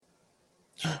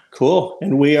Cool.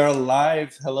 And we are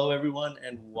live. Hello, everyone,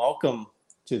 and welcome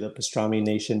to the Pastrami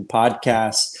Nation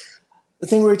podcast, the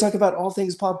thing where we talk about all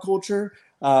things pop culture.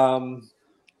 I'm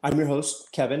your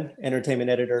host, Kevin, entertainment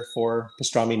editor for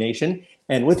Pastrami Nation.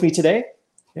 And with me today,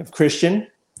 we have Christian,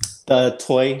 the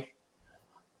toy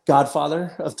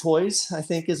godfather of toys, I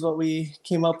think is what we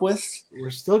came up with.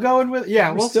 We're still going with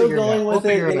We're we'll still figure it going out. with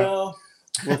We'll it, figure it out.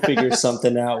 We'll figure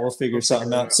something out. We'll figure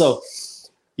something out. So,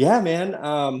 yeah,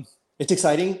 man, it's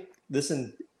exciting.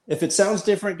 Listen, if it sounds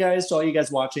different, guys, to all you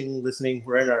guys watching, listening,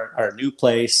 we're in our new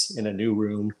place, in a new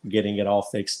room, getting it all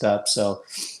fixed up. So,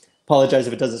 apologize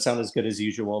if it doesn't sound as good as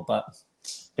usual, but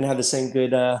gonna have the same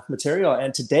good material.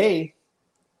 And today,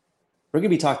 we're gonna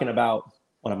be talking about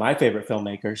one of my favorite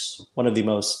filmmakers, one of the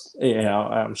most,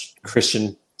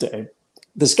 Christian.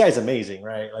 This guy's amazing,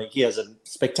 right? Like he has a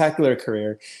spectacular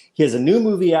career. He has a new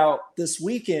movie out this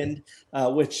weekend,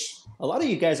 which a lot of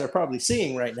you guys are probably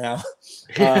seeing right now.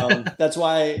 That's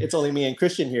why it's only me and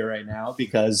Christian here right now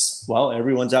because, well,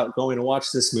 everyone's out going to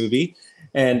watch this movie.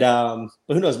 And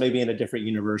but who knows? Maybe in a different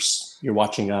universe, you're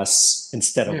watching us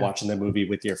instead of watching the movie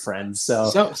with your friends. So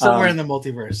somewhere in the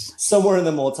multiverse. Somewhere in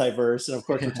the multiverse. And of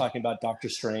course, we're talking about Doctor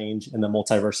Strange and the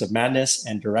Multiverse of Madness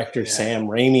and director Sam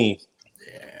Raimi,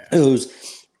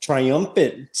 who's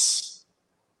triumphant.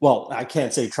 Well, I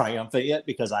can't say triumphant yet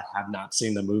because I have not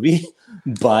seen the movie,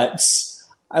 but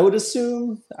I would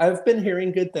assume I've been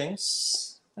hearing good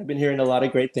things. I've been hearing a lot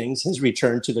of great things. His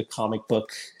return to the comic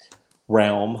book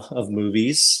realm of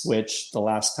movies, which the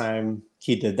last time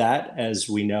he did that, as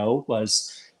we know,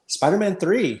 was Spider-Man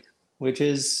 3, which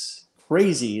is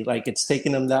crazy. Like it's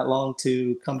taken him that long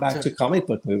to come back to comic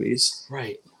book movies.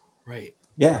 Right.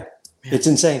 Yeah, it's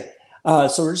insane.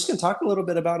 So we're just going to talk a little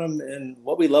bit about him and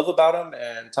what we love about him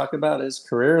and talk about his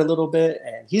career a little bit.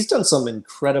 And he's done some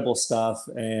incredible stuff.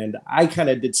 And I kind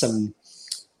of did some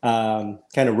kind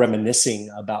of reminiscing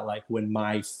about like when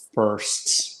my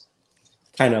first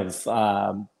kind of,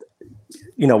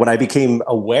 when I became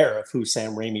aware of who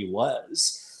Sam Raimi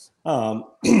was. I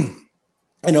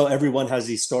know everyone has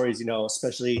these stories,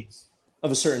 especially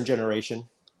of a certain generation.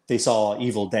 They saw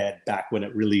Evil Dead back when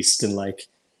it released in like,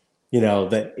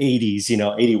 the 80s,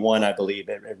 81, I believe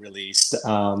it released.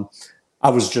 I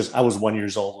was 1 year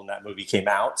old when that movie came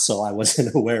out, so I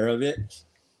wasn't aware of it.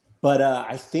 But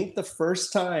I think the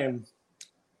first time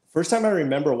I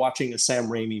remember watching a Sam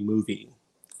Raimi movie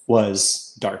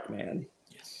was Darkman.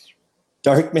 Yes.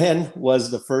 Darkman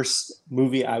was the first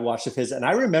movie I watched of his. And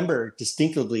I remember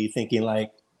distinctly thinking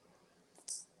like,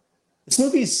 this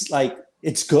movie's like,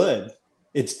 it's good.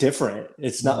 It's different.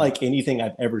 It's not like anything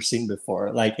I've ever seen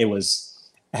before. Like it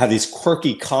had this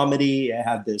quirky comedy. It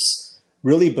had this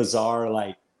really bizarre,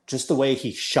 like just the way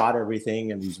he shot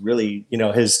everything. And he's really, he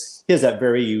has that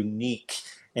very unique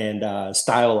and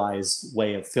stylized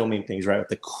way of filming things, right? With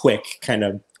the quick kind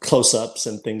of close-ups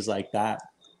and things like that.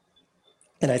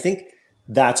 And I think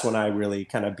that's when I really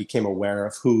kind of became aware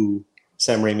of who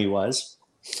Sam Raimi was.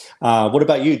 What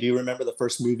about you? Do you remember the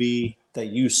first movie that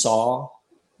you saw?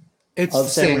 It's of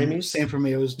the Sam same. Raimi's? Same for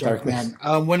me. It was Darkman.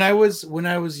 When I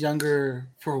was younger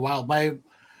for a while,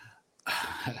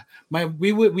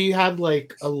 we had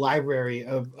like a library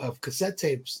of cassette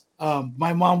tapes.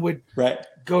 My mom would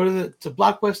go to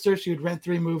Blockbuster. She would rent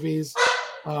 3 movies.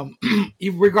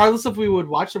 Regardless if we would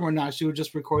watch them or not, she would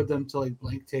just record them to like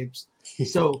blank tapes.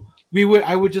 So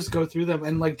I would just go through them,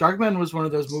 and like Darkman was one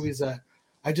of those movies that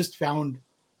I just found.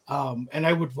 And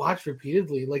I would watch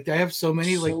repeatedly. Like I have so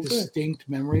many like distinct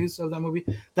memories of that movie.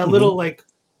 That little like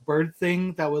bird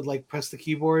thing that would like press the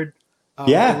keyboard,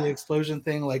 the explosion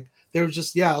thing. Like there was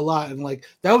just a lot, and like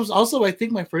that was also I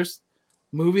think my first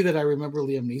movie that I remember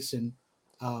Liam Neeson,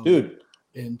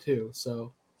 in too.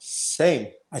 So same.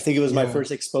 I think it was my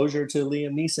first exposure to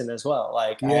Liam Neeson as well.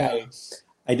 Like I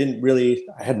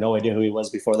had no idea who he was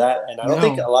before that, and I don't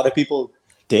think a lot of people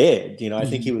did. I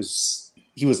think he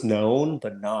was known,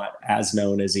 but not as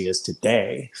known as he is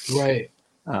today. Right.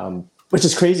 Which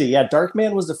is crazy. Yeah,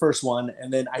 Darkman was the first one.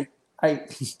 And then I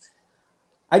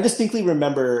distinctly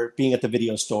remember being at the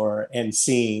video store and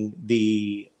seeing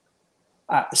the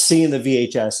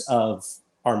VHS of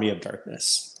Army of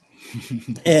Darkness.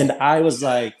 And I was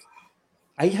like,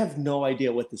 I have no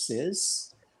idea what this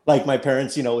is. Like my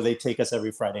parents, they take us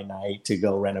every Friday night to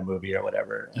go rent a movie or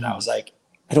whatever. And I was like,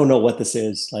 I don't know what this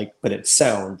is. Like, but it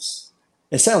sounds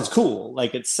cool.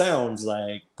 Like it sounds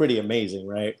like pretty amazing,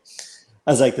 right?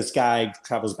 I was like, this guy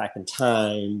travels back in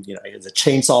time, he has a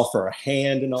chainsaw for a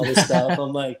hand and all this stuff.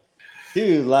 I'm like,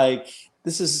 dude, like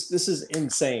this is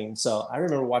insane. So I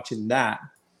remember watching that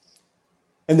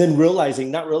and then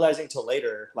not realizing till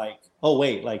later, like, oh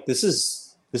wait, like this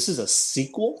is this is a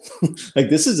sequel. Like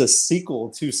this is a sequel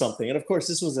to something. And of course,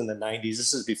 this was in the 90s.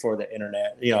 This is before the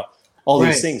internet, all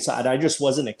these things. So I just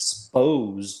wasn't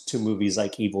exposed to movies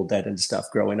like Evil Dead and stuff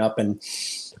growing up. And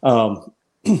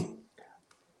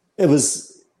it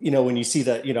was, when you see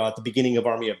that, at the beginning of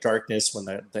Army of Darkness,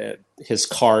 when his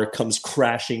car comes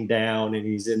crashing down and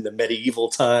he's in the medieval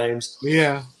times.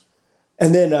 Yeah.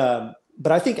 And then,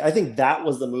 but I think that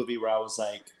was the movie where I was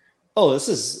like, oh, this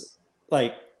is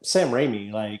like Sam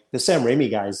Raimi. Like the Sam Raimi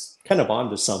guy's kind of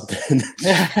onto something.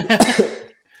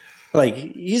 Like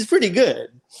he's pretty good.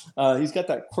 He's got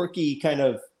that quirky kind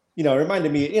of, it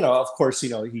reminded me, of course,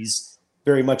 he's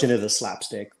very much into the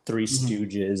slapstick, Three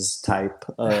Stooges type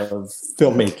of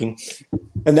filmmaking.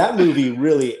 And that movie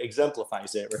really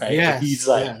exemplifies it, right? Yes, he's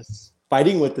like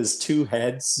fighting with his two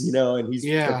heads, and he's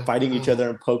fighting each other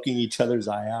and poking each other's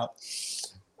eye out.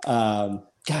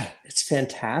 God, it's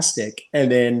fantastic.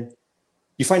 And then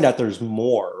you find out there's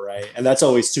more, right? And that's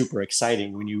always super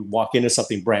exciting when you walk into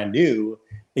something brand new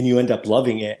and you end up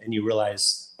loving it and you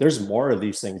realize there's more of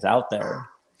these things out there.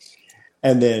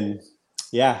 And then,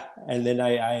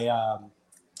 I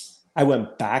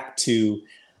went back to,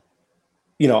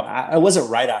 I wasn't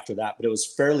right after that, but it was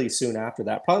fairly soon after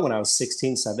that, probably when I was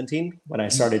 16, 17, when I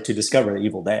started to discover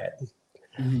Evil Dead.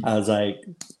 I was like,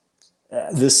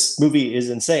 this movie is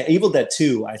insane. Evil Dead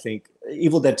 2, I think,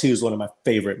 Evil Dead 2 is one of my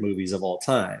favorite movies of all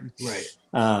time. Right.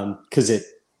 Because it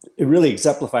really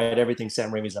exemplified everything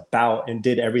Sam Raimi's about and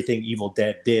did everything Evil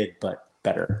Dead did, but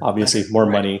better. Obviously, more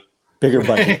money, bigger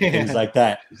budget, things like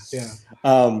that.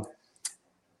 Yeah.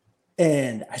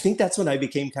 And I think that's when I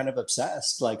became kind of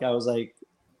obsessed. Like I was like,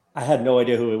 I had no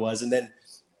idea who it was. And then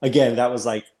again, that was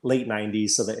like late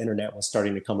 90s. So the internet was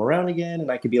starting to come around again.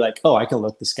 And I could be like, oh, I can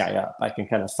look this guy up. I can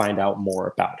kind of find out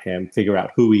more about him, figure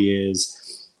out who he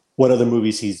is, what other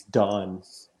movies he's done.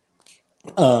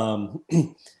 And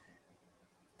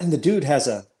the dude has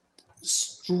a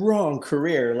strong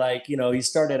career. Like, he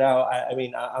started out, I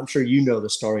mean, I'm sure you know the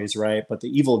stories, right? But the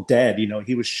Evil Dead,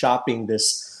 he was shopping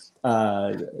this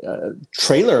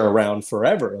trailer around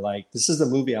forever. Like, this is the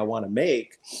movie I want to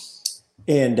make.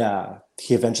 And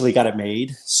he eventually got it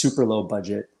made, super low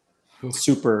budget,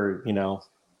 super,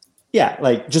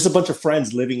 like just a bunch of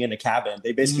friends living in a cabin.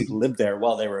 They basically lived there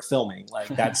while they were filming. Like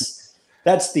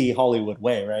that's the Hollywood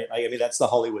way, right? I mean, that's the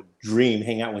Hollywood dream,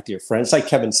 hang out with your friends. It's like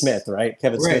Kevin Smith, right?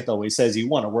 Kevin Smith always says you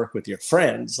want to work with your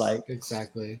friends, like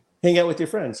exactly, hang out with your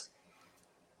friends.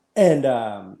 And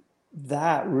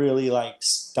that really like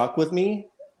stuck with me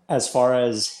as far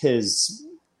as his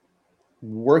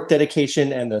work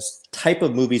dedication and the type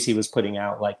of movies he was putting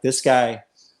out. Like this guy,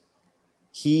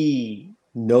 he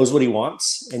knows what he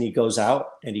wants and he goes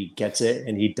out and he gets it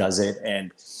and he does it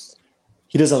and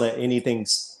he doesn't let anything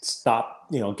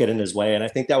stop, get in his way. And I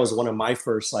think that was one of my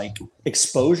first like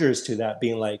exposures to that,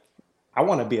 being like, I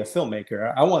want to be a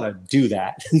filmmaker. I want to do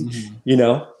that,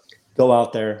 go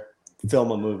out there,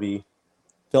 film a movie,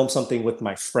 film something with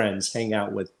my friends, hang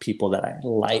out with people that I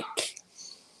like.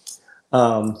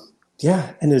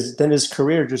 And then his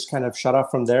career just kind of shot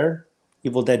off from there.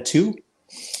 Evil Dead 2.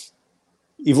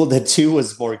 Evil Dead 2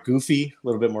 was more goofy, a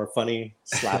little bit more funny,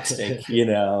 slapstick, It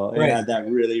had that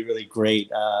really, really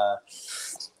great,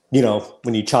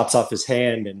 when he chops off his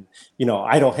hand and,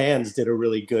 Idle Hands did a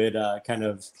really good kind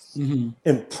of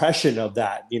impression of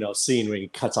that, scene where he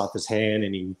cuts off his hand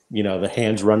and he, the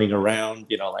hand's running around,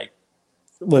 like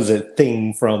was a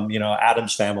thing from,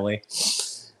 Addams Family.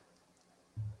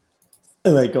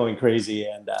 And like going crazy.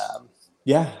 And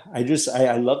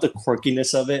I love the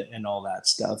quirkiness of it and all that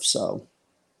stuff. So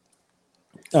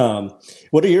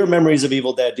what are your memories of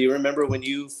Evil Dead? Do you remember when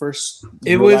you first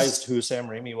realized who Sam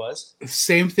Raimi was?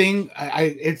 Same thing.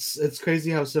 It's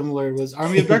crazy how similar it was.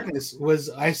 Army of Darkness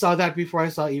I saw that before I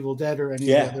saw Evil Dead or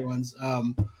any of the other ones.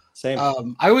 Same.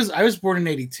 I was born in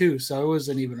 82, so I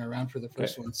wasn't even around for the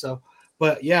first one. So,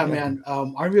 but man,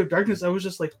 Army of Darkness, I was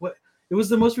just like, what? It was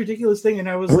the most ridiculous thing, and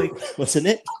I was like, wasn't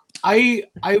it? I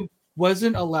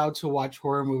wasn't allowed to watch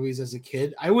horror movies as a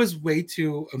kid. I was way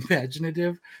too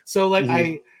imaginative. So like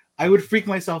I would freak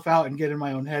myself out and get in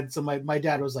my own head. So my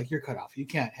dad was like, you're cut off. You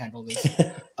can't handle this.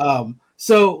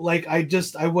 So like I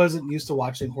wasn't used to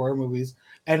watching horror movies.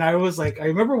 And I was like, I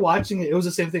remember watching it. It was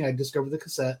the same thing. I discovered the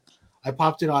cassette. I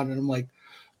popped it on and I'm like,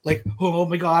 oh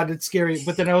my God, it's scary.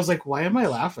 But then I was like, why am I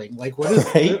laughing? Like, what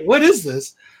is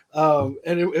this? And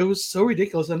it was so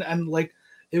ridiculous. And like,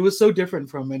 it was so different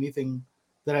from anything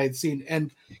that I had seen.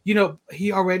 And,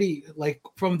 he already, like,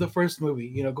 from the first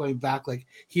movie, going back, like,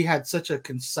 he had such a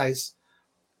concise,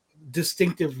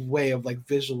 distinctive way of, like,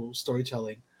 visual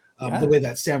storytelling, the way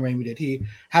that Sam Raimi did. He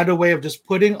had a way of just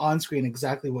putting on screen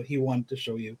exactly what he wanted to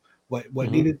show you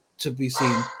what needed to be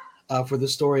seen for the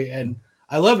story, and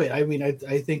I love it. I mean, I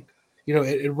think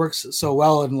it works so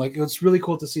well, and like it's really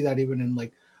cool to see that even in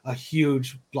like a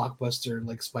huge blockbuster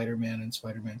like Spider-Man and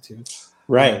Spider-Man 2,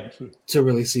 right? To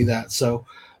really see that. So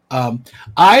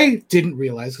I didn't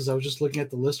realize, because I was just looking at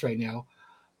the list right now,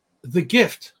 The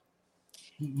Gift.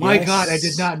 My God, I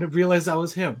did not realize that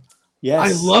was him. Yes,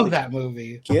 I love that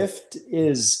movie. The Gift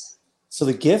is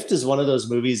one of those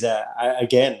movies that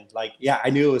I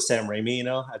knew it was Sam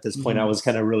Raimi, at this point I was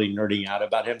kind of really nerding out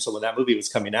about him. So when that movie was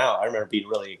coming out, I remember being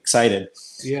really excited.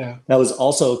 Yeah. That was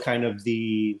also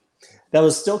that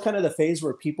was still kind of the phase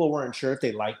where people weren't sure if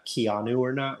they liked Keanu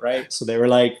or not, right? So they were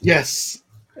like, yes,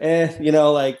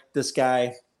 like this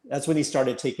guy. That's when he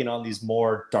started taking on these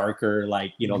more darker,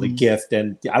 like, The Gift.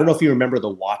 And I don't know if you remember The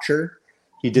Watcher.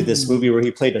 He did this movie where he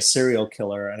played a serial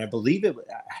killer, and I believe it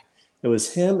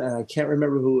was him, and I can't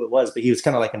remember who it was, but he was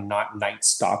kind of like a Night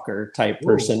Stalker type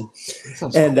person.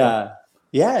 And cool.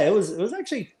 It was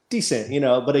actually decent,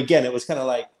 but again, it was kind of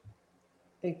like,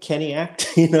 hey, can he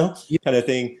act, kind of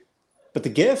thing. But The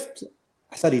Gift,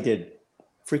 I thought he did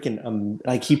freaking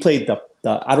like he played the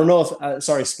I don't know if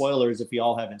sorry, spoilers if you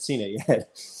all haven't seen it yet.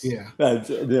 Yeah.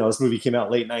 This movie came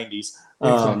out late 90s.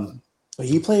 Exactly. But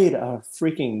he played a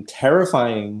freaking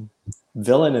terrifying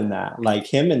villain in that. Like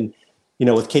him and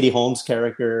with Katie Holmes'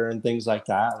 character and things like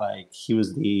that. Like he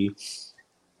was the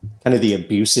kind of the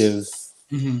abusive,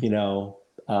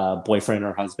 boyfriend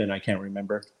or husband. I can't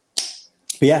remember.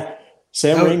 But yeah,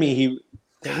 Sam Raimi,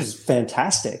 it was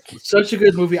fantastic. Such a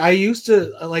good movie. I used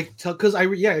to because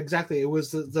exactly. It was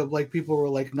the like people were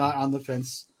like not on the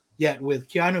fence yet with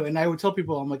Keanu, and I would tell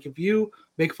people, I'm like, if you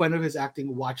make fun of his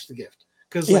acting, watch The Gift,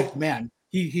 because like man,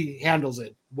 he handles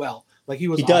it well. Like he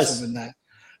was awesome in that.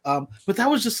 But that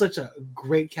was just such a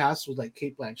great cast with like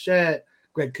Cate Blanchett,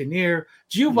 Greg Kinnear,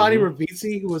 Giovanni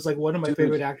Ribisi, who was like one of my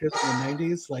favorite actors in the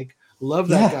 90s. Like love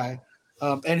that guy.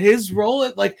 And his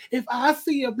role, like, if I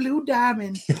see a blue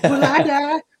diamond, will I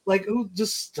die? Like, it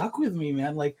just stuck with me,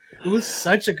 man. Like, it was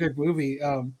such a good movie.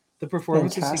 The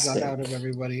performances he got out of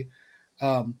everybody.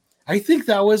 I think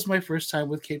that was my first time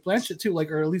with Cate Blanchett too, like,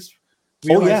 or at least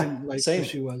realizing who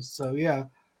she was. So yeah,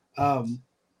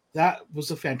 that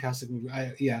was a fantastic movie.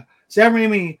 Sam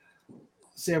Raimi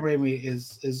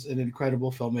is an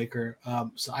incredible filmmaker.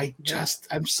 So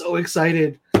I'm so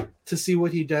excited to see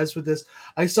what he does with this.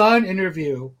 I saw an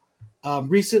interview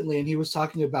recently, and he was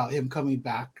talking about him coming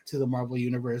back to the Marvel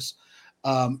Universe.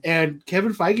 And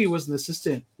Kevin Feige was an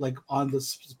assistant, like on the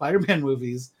Spider-Man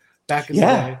movies back in the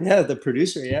day. Yeah, the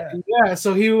producer. Yeah.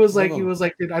 So he was like,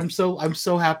 dude, I'm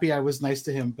so happy I was nice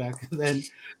to him back then,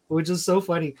 which is so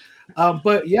funny.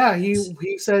 But yeah,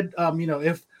 he said,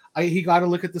 if he got to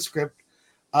look at the script,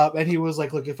 and he was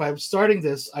like, look, if I'm starting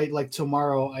this,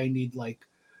 tomorrow, I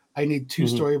need two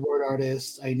storyboard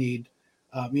artists. I need,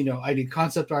 I need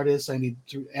concept artists. I need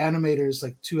animators,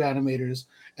 like 2 animators.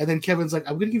 And then Kevin's like,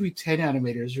 I'm going to give you 10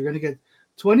 animators. You're going to get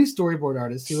 20 storyboard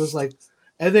artists. He was like,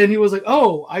 and then he was like,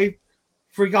 oh, I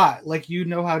forgot. Like, you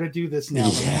know how to do this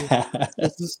now.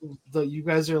 You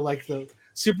guys are like the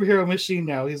superhero machine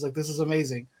now. He's like, this is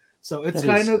amazing. So it's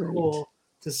kind of cool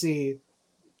to see.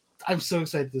 I'm so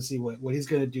excited to see what he's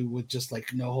going to do with just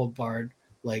like no hold barred,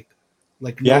 like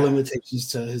no limitations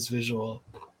to his visual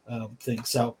thing.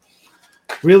 So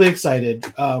really excited.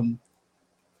 I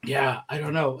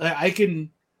don't know. I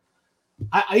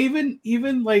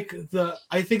even like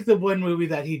I think the one movie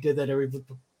that he did that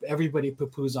everybody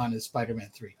poo-poos on is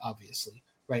Spider-Man 3, obviously.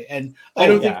 Right. And I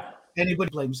don't think anybody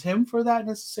blames him for that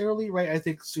necessarily. Right. I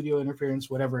think studio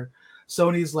interference, whatever.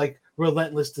 Sony's like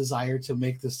relentless desire to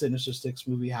make the Sinister Six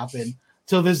movie happen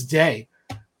till this day.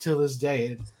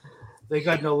 And thank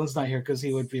God Nolan's not here, because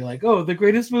he would be like, oh, the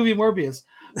greatest movie, Morbius.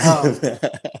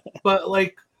 But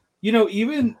like,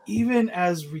 even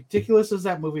as ridiculous as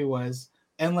that movie was,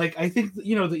 and like, I think,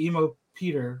 the emo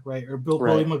Peter, right? Or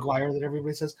Billy Maguire that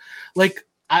everybody says, like,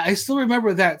 I still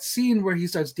remember that scene where he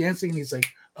starts dancing and he's like,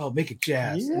 oh, make it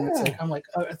jazz. Yeah. And it's like, I'm like,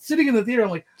 sitting in the theater, I'm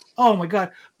like, oh my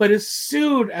God. But as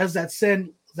soon as that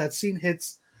scene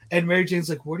hits and Mary Jane's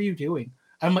like, what are you doing?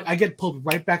 I'm like, I get pulled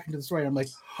right back into the story. I'm like,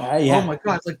 oh my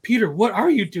God. It's like, Peter, what are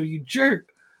you doing? You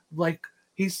jerk. Like,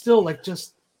 he's still like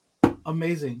just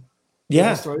amazing. Yeah.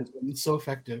 The story is so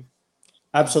effective.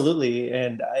 Absolutely.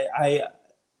 And I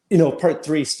part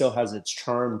 3 still has its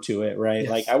charm to it, right? Yes.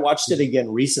 Like I watched it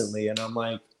again recently and I'm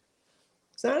like,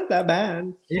 it's not that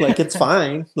bad. Yeah. Like it's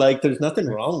fine. Like there's nothing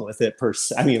wrong with it per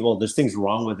se. I mean, well, there's things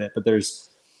wrong with it, but there's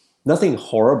nothing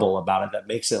horrible about it that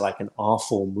makes it like an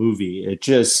awful movie. It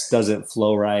just doesn't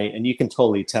flow right. And you can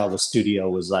totally tell the studio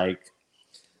was like,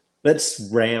 let's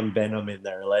ram Venom in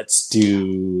there. Let's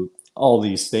do all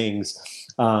these things.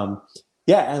 Yeah,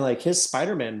 and like his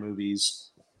Spider-Man movies,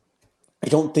 I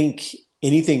don't think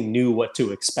anything knew what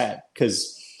to expect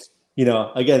because,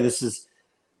 again, this is,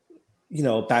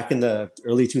 back in the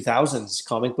early 2000s,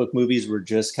 comic book movies were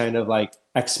just kind of like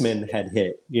X-Men had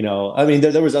hit, I mean,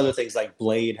 there was other things like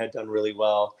Blade had done really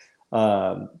well.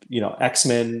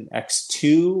 X-Men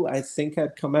X2, I think,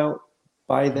 had come out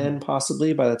by then,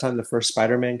 possibly by the time the first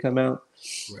Spider-Man come out.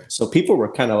 Right. So people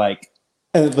were kind of like,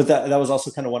 but that was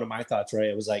also kind of one of my thoughts, right?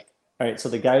 It was like, all right, so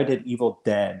the guy who did Evil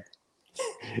Dead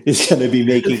is going to be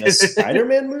making a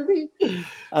Spider-Man movie.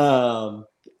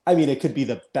 I mean, it could be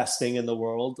the best thing in the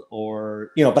world,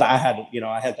 or but I had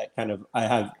that kind of, I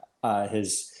have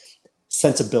his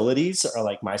sensibilities are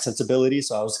like my sensibilities,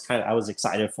 so I was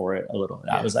excited for it a little.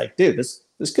 Yeah. I was like, dude,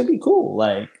 this could be cool.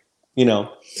 Like,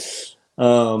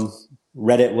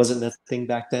 Reddit wasn't a thing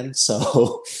back then,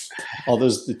 so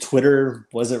the Twitter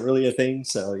wasn't really a thing,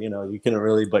 so you couldn't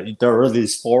really. But there were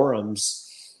these forums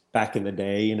back in the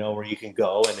day, where you can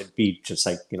go and it'd be just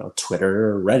like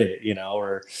Twitter or Reddit,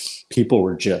 or people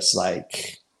were just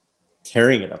like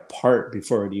tearing it apart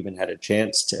before it even had a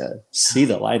chance to see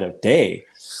the light of day.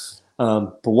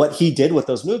 But what he did with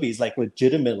those movies, like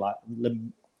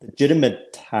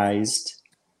legitimatized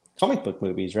comic book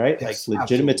movies, right? Yes, like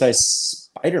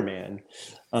legitimatized Spider-Man.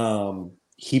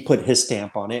 He put his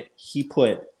stamp on it. He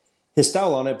put his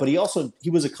style on it, but he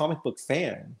was a comic book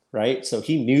fan, right? So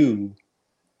he knew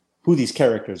who these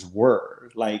characters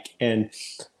were. Like, and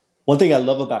one thing I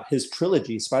love about his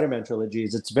trilogy, Spider-Man trilogy,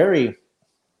 is it's very,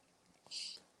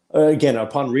 again,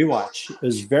 upon rewatch, it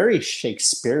was very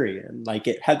Shakespearean. Like,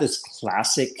 it had this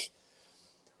classic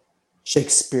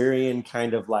Shakespearean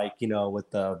kind of like, with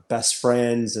the best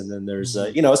friends, and then there's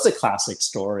it's a classic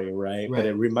story, right? But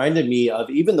it reminded me of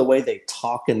even the way they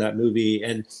talk in that movie.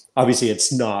 And obviously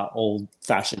it's not old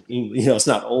fashioned English, it's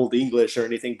not old English or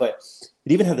anything, but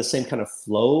it even had the same kind of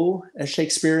flow as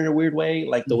Shakespeare in a weird way,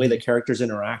 like the way the characters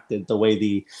interacted, the way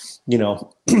the,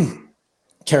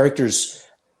 characters,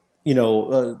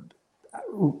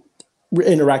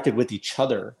 interacted with each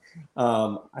other.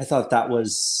 I thought that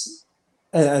was,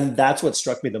 and that's what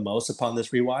struck me the most upon this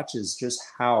rewatch, is just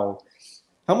how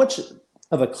much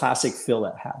of a classic feel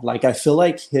it had. Like, I feel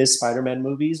like his Spider-Man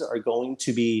movies are going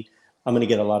to be, I'm going to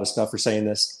get a lot of stuff for saying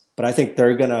this, but I think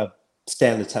they're going to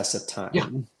stand the test of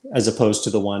time as opposed to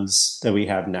the ones that we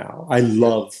have now. I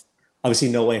love, obviously,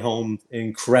 No Way Home,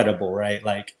 incredible, right?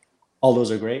 Like, all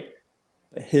those are great.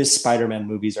 But his Spider-Man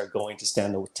movies are going to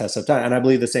stand the test of time. And I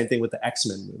believe the same thing with the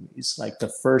X-Men movies. Like, the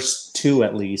first two,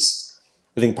 at least,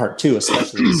 I think part 2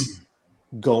 especially, is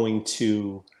going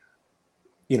to,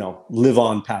 live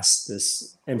on past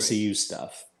this MCU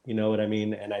stuff. You know what I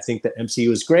mean? And I think the MCU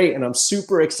is great, and I'm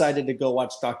super excited to go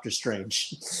watch Doctor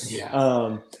Strange.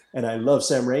 Yeah. And I love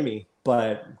Sam Raimi,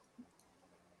 but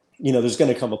there's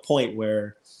going to come a point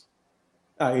where,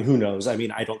 who knows? I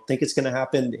mean, I don't think it's going to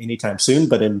happen anytime soon,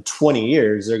 but in 20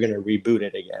 years, they're going to reboot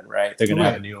it again, right? They're going to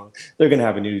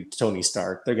have a new Tony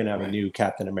Stark. They're going to have a new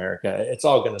Captain America. It's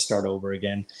all going to start over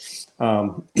again.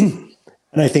 And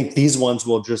I think these ones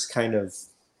will just kind of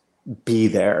be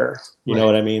there. You know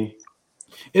what I mean?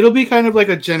 It'll be kind of like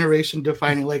a generation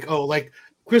defining, like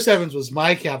Chris Evans was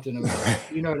my Captain America.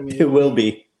 You know what I mean? It will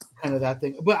be kind of that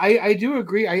thing. But I do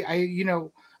agree.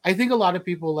 I think a lot of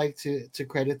people like to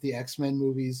credit the X-Men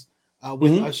movies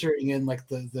with ushering in like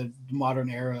the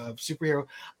modern era of superhero.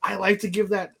 I like to give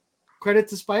that credit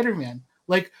to Spider-Man.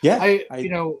 Like,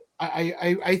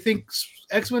 I think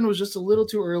X-Men was just a little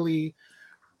too early.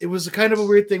 It was a kind of a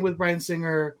weird thing with Bryan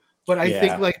Singer, but I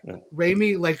think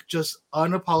Raimi like just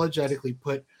unapologetically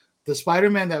put the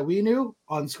Spider-Man that we knew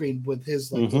on screen with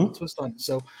his like twist on it.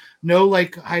 So no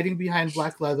like hiding behind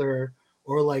black leather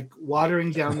or like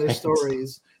watering down their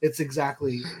stories. It's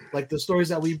exactly like the stories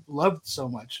that we loved so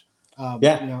much. And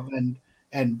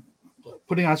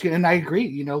putting on screen. And I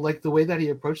agree, like the way that he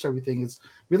approached everything is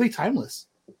really timeless.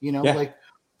 Like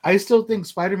I still think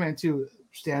Spider-Man 2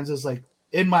 stands as like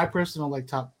in my personal like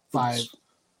top 5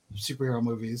 superhero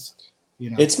movies.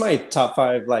 It's my top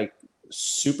 5 like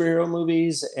superhero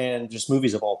movies and just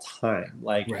movies of all time.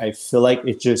 Like I feel like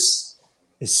it just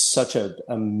is such an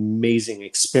amazing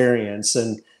experience,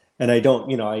 and I don't,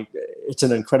 it's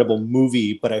an incredible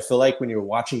movie, but I feel like when you're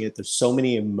watching it, there's so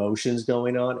many emotions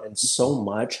going on and so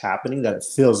much happening that it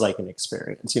feels like an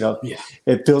experience.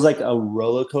 It feels like a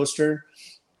roller coaster,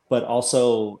 but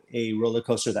also a roller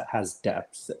coaster that has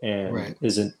depth and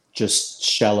isn't just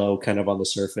shallow, kind of on the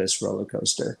surface roller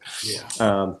coaster.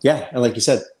 And like you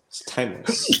said, it's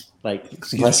timeless. Like,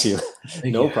 bless you.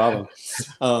 No problem.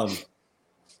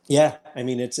 I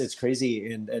mean, it's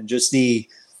crazy, and just the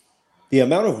the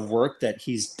amount of work that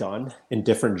he's done in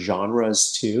different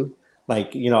genres too.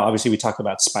 Like, you know, obviously we talked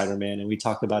about Spider-Man and we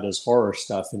talked about his horror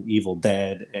stuff in Evil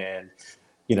Dead and,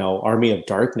 you know, Army of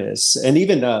Darkness. And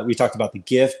even we talked about The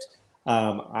Gift.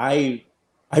 I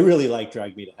really like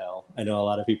Drag Me to Hell. I know a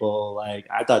lot of people I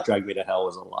thought Drag Me to Hell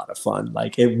was a lot of fun.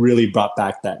 Like it really brought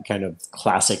back that kind of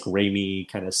classic Raimi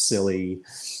kind of silly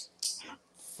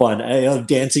fun,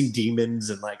 dancing demons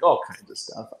and like all kinds of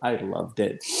stuff. I loved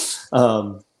it.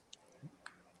 But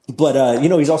you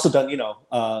know, he's also done, you know,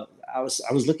 I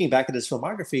was looking back at his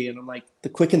filmography and I'm like, The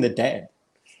Quick and the Dead.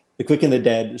 The Quick and the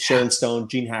Dead, Sharon Stone,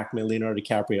 Gene Hackman, Leonardo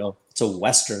DiCaprio. It's a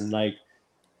Western, like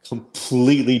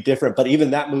completely different. But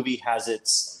even that movie has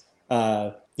its,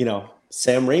 you know,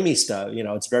 Sam Raimi stuff. You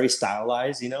know, it's very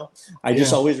stylized, you know. I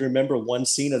just always remember one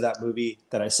scene of that movie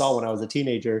that I saw when I was a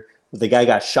teenager. The guy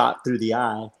got shot through the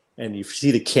eye and you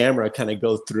see the camera kind of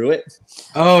go through it.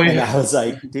 Oh, yeah. And I was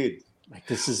like, dude, like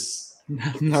this is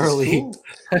gnarly.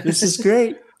 This is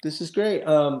great. This is great.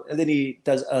 And then he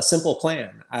does A Simple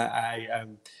Plan.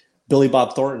 Billy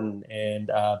Bob Thornton and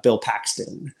Bill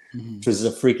Paxton, which was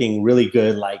a freaking really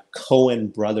good, like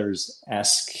Coen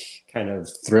Brothers-esque kind of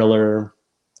thriller.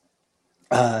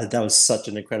 That was such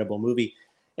an incredible movie.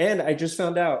 And I just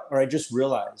found out, or I just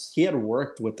realized, he had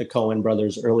worked with the Coen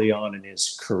Brothers early on in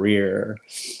his career.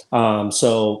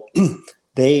 So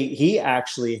he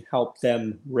actually helped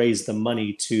them raise the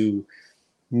money to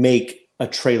make a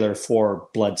trailer for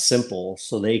Blood Simple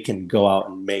so they can go out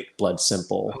and make Blood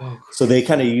Simple. So they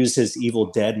kind of used his Evil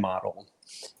Dead model.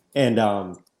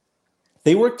 And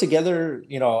they worked together.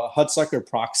 You know, Hudsucker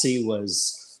Proxy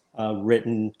was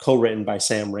co-written by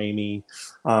Sam Raimi.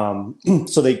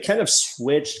 So they kind of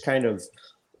switched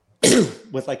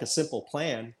with like A Simple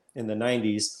Plan in the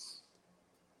 90s.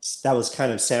 That was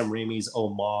kind of Sam Raimi's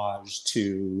homage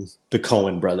to the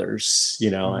Coen brothers,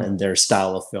 you know, and their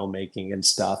style of filmmaking and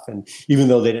stuff. And even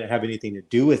though they didn't have anything to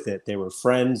do with it, they were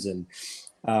friends. And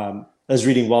I was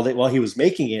reading while he was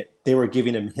making it, they were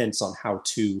giving him hints on how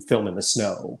to film in the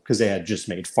snow because they had just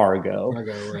made Fargo.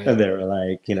 Right. And they were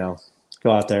like, you know, go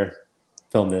out there,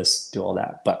 film this, do all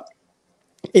that. But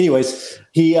anyways,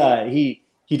 he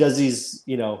does these,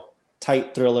 you know,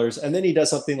 tight thrillers. And then he does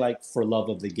something like For Love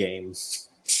of the Game.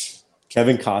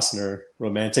 Kevin Costner,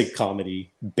 romantic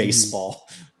comedy, baseball,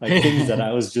 like things that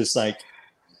I was just like,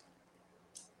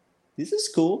 this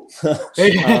is cool.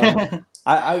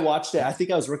 I watched it. I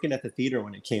think I was working at the theater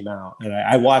when it came out, and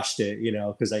I watched it, you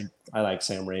know, because I like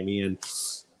Sam Raimi, and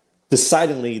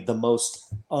decidedly the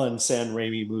most un-Sam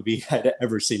Raimi movie I'd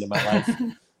ever seen in my life.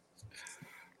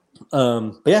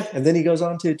 But yeah, and then he goes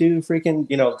on to do freaking,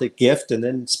 you know, The Gift, and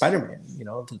then Spider-Man, you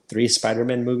know, the 3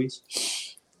 Spider-Man movies.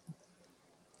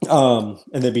 And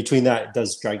then between that, it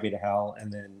does Drag Me to Hell,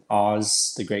 and then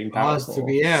Oz, the Great and Powerful.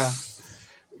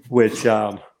 Which,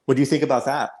 what do you think about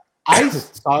that? I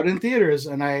saw it in theaters,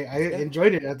 and I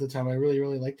enjoyed it at the time. I really,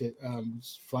 really liked it. It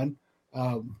was fun.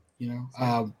 You know,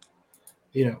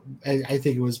 I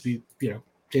think it was,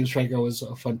 James Franco was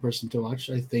a fun person to watch.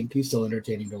 I think he's still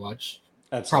entertaining to watch.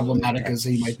 Absolutely. Problematic as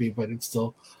he might be, but it's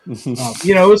still,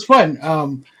 you know, it was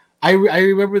fun. I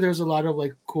remember there's a lot of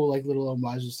like cool, like little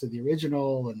homages to the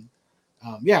original, and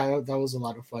that was a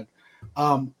lot of fun.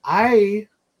 I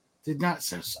did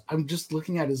not. I'm just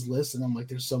looking at his list, and I'm like,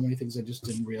 there's so many things I just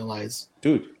didn't realize.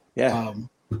 Dude, yeah,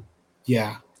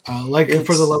 like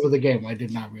For the Love of the Game, I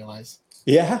did not realize.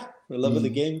 Yeah, For the Love of the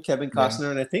Game, Kevin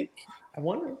Costner, and I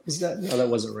wonder, that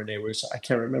wasn't Renee Russo. I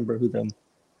can't remember who the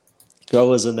girl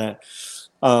was in that.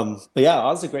 But yeah,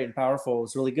 Oz the Great and Powerful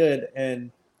was really good, and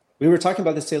we were talking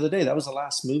about this the other day. That was the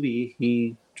last movie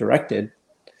he directed.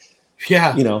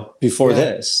 Yeah. You know, before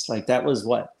this. Like, that was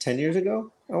what, 10 years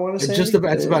ago? I want to say. It's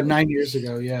about 9 years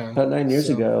ago, yeah. About 9 years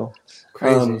ago.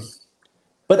 Crazy.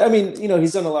 But I mean, you know,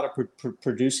 he's done a lot of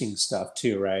producing stuff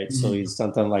too, right? Mm-hmm. So he's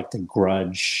done like The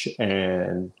Grudge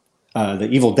and the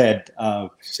Evil Dead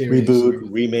reboot,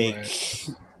 remake. Right.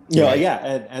 You know,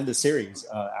 and the series,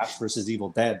 Ash vs. Evil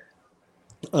Dead.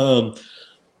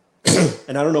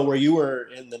 And I don't know where you were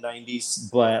in the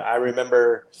 90s, but I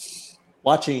remember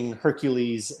watching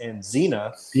Hercules and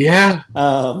Xena. Yeah.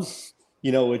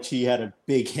 You know, which he had a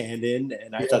big hand in.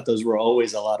 And I thought those were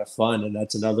always a lot of fun. And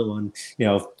that's another one, you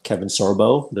know, Kevin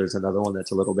Sorbo. There's another one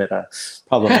that's a little bit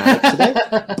problematic today.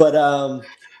 But,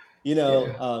 you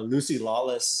know, Lucy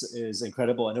Lawless is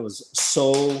incredible. And it was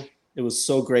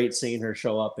so great seeing her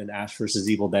show up in Ash vs.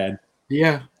 Evil Dead.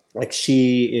 Yeah. Like,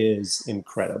 she is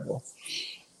incredible.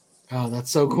 Oh,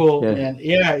 that's so cool. And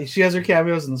she has her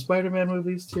cameos in the Spider-Man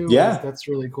movies too. Yeah. That's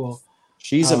really cool.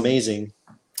 She's amazing.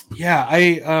 Yeah,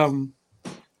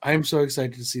 I'm so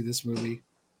excited to see this movie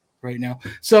right now.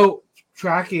 So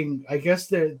tracking. I guess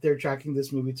they're tracking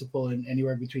this movie to pull in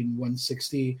anywhere between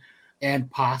 160 and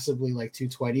possibly like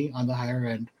 220 on the higher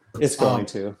end. It's going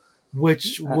to,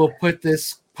 which will put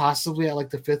this possibly at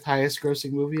like the 5th highest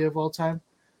grossing movie of all time,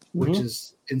 which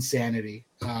is insanity.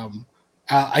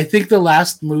 I think the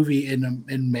last movie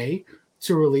in May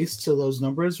to release to those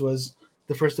numbers was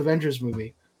the first Avengers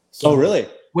movie. So, really?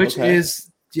 Which is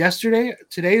yesterday.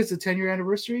 Today is the 10-year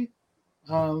anniversary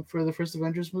for the first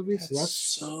Avengers movie. So that's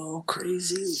so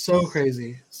crazy. So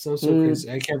crazy. So crazy.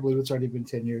 I can't believe it's already been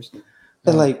 10 years.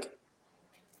 And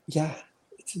yeah,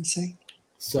 it's insane.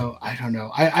 So I don't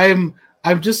know.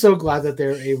 I'm just so glad that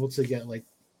they're able to get like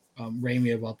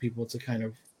Raimi of all people to kind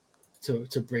of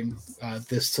to bring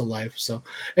this to life. So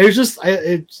it was just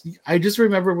I just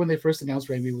remember when they first announced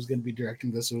Raimi was going to be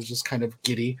directing this, it was just kind of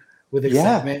giddy with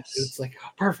excitement. Yeah. It's like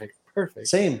perfect.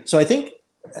 Same. So I think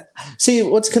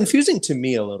what's confusing to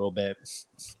me a little bit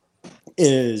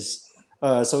is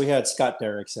so we had Scott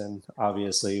Derrickson,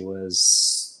 obviously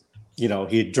was.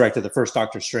 He directed the first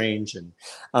Doctor Strange and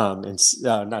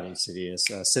not Insidious,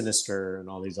 Sinister, and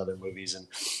all these other movies. And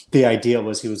the idea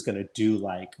was he was going to do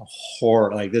like a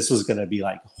horror, like this was going to be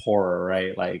like horror,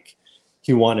 right? Like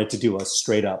he wanted to do a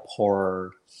straight up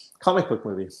horror comic book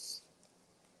movie,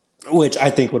 which I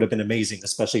think would have been amazing,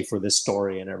 especially for this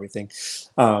story and everything.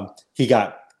 He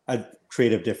got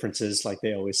creative differences, like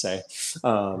they always say.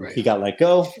 Right. He got let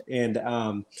go, and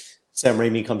Sam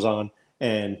Raimi comes on,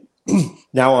 and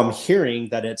now I'm hearing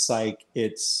that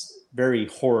it's very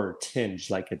horror tinged,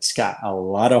 like it's got a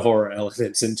lot of horror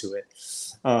elements into it.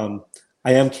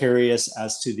 I am curious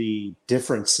as to the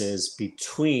differences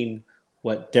between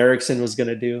what Derrickson was going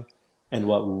to do and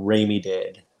what Raimi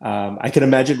did. I can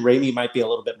imagine Raimi might be a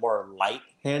little bit more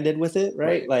light-handed with it,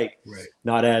 right?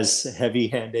 Not as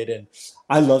heavy-handed. And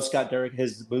I love Scott Derrickson.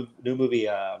 His new movie,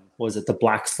 was it The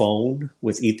Black Phone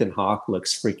with Ethan Hawke?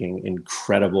 Looks freaking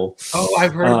incredible. Oh,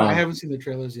 I've heard. I haven't seen the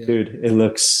trailers yet. Dude, it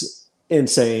looks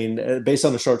insane. Based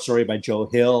on a short story by Joe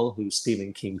Hill, who's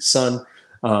Stephen King's son.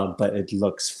 But it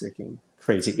looks freaking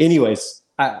crazy. Anyways,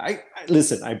 I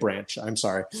listen. I branch. I'm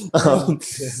sorry.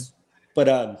 But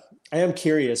I am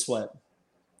curious what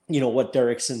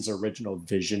Derrickson's original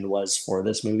vision was for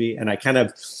this movie. And I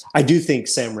do think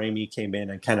Sam Raimi came in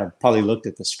and kind of probably looked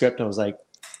at the script and was like,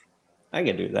 I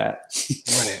can do that.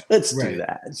 Right. Let's do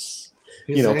that.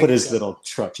 Put his little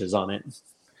trutches on it.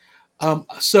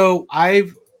 So I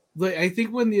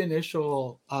think when the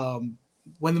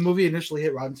movie initially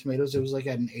hit Rotten Tomatoes, it was like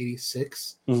at an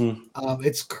 86. Mm-hmm.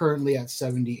 It's currently at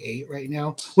 78 right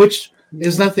now, which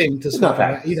is nothing to scoff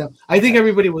at. I think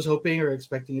everybody was hoping or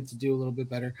expecting it to do a little bit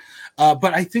better.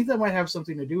 But I think that might have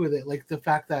something to do with it. Like the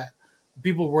fact that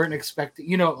people weren't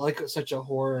expecting, like such a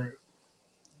horror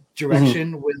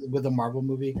direction with a Marvel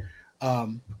movie.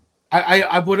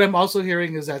 I what I'm also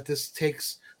hearing is that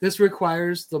this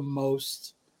requires the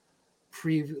most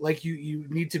you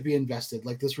need to be invested.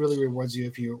 Like this really rewards you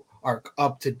if you are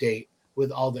up to date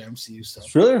with all the MCU stuff.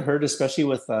 It's really hurt, especially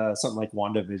with something like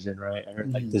WandaVision, right? I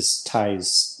heard like this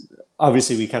ties.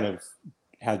 Obviously, we kind of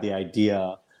had the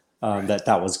idea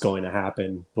that was going to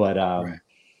happen, but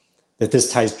that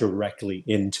this ties directly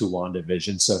into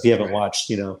WandaVision. So if you haven't watched,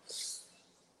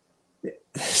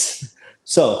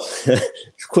 so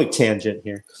quick tangent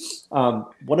here.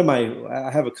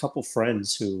 I have a couple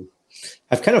friends who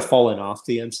have kind of fallen off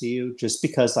the MCU just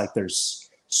because like there's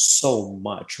so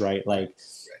much, right? Like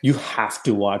you have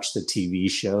to watch the TV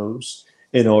shows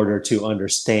in order to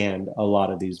understand a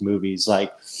lot of these movies.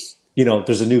 Like,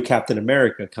 there's a new Captain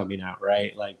America coming out,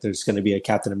 right? Like there's going to be a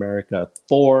Captain America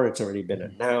 4. It's already been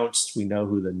announced. We know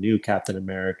who the new Captain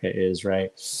America is,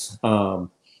 right?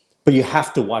 But you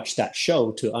have to watch that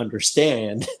show to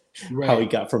understand how he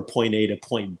got from point A to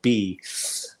point B.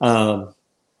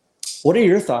 What are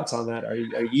your thoughts on that? Are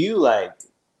you like,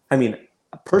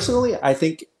 personally, I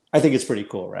think it's pretty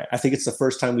cool, right? I think it's the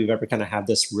first time we've ever kind of had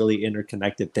this really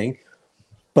interconnected thing.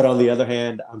 But on the other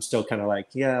hand, I'm still kind of like,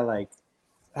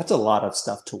 that's a lot of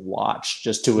stuff to watch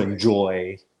just to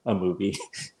enjoy a movie.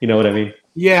 You know what I mean?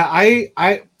 Yeah,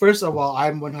 I first of all,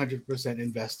 I'm 100%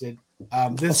 invested.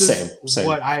 This is same.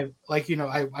 what I like.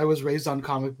 I was raised on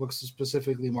comic books,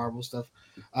 specifically Marvel stuff.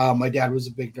 My dad was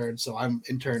a big nerd, so I'm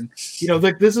in turn.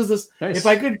 Like this is this. Nice. If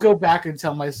I could go back and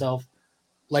tell myself,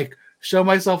 show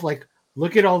myself,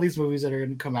 look at all these movies that are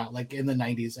going to come out, in the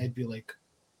 90s, I'd be like,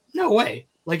 no way.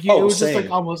 It was just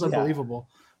almost unbelievable.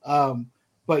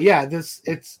 But yeah,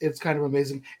 it's kind of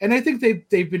amazing, and I think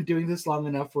they've been doing this long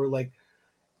enough where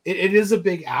it is a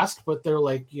big ask, but they're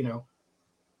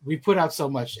we put out so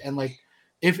much, and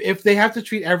if they have to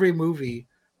treat every movie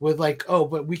with like, oh,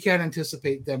 but we can't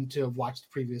anticipate them to have watched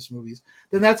previous movies,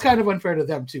 then that's kind of unfair to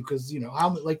them too, because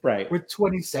how like we're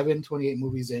 27, 28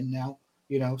 movies in now,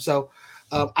 so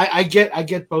I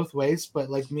get both ways, but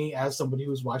like me as somebody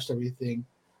who's watched everything,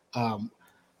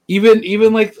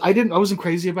 even like I wasn't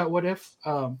crazy about What If,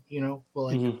 but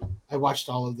like I watched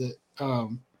all of it,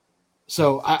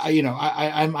 so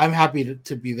I'm happy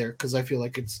to be there, because I feel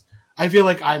like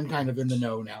I'm kind of in the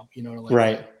know now, like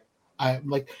right. I'm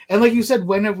like, and like you said,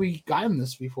 when have we gotten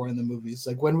this before in the movies?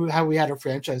 Like when have we had a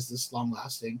franchise this long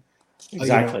lasting?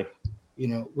 Exactly.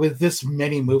 With this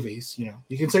many movies,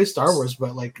 you can say Star Wars,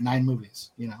 but like 9 movies,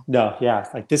 No, yeah,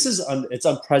 like this is it's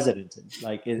unprecedented.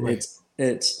 Like it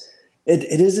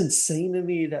is insane to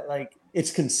me that like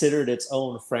it's considered its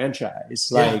own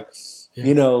franchise. Like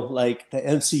like the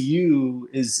MCU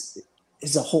is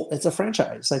it's a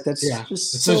franchise. Like that's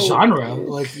just it's a genre,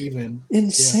 like even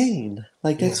insane.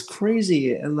 Like that's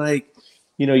crazy. And like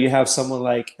you have someone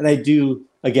like, and I do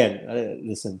again.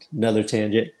 Listen, another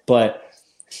tangent, but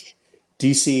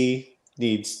DC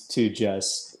needs to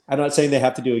just. I'm not saying they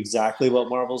have to do exactly what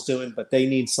Marvel's doing, but they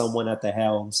need someone at the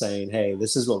helm saying, "Hey,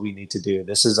 this is what we need to do.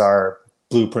 This is our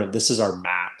blueprint. This is our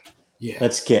map. Yeah,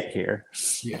 let's get here."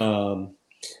 Yeah.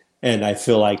 And I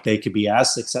feel like they could be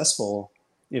as successful,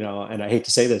 and I hate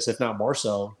to say this, if not more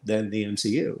so than the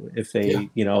MCU, if they,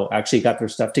 actually got their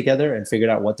stuff together and figured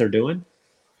out what they're doing.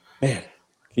 Man,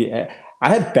 yeah, I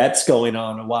had bets going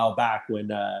on a while back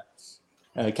when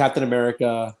Captain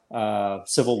America,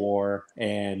 Civil War,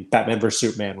 and Batman vs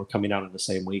Superman were coming out on the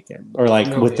same weekend, or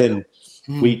like within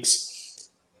weeks,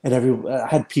 and I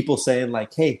had people saying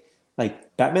like, "Hey,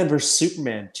 like Batman vs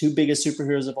Superman, 2 biggest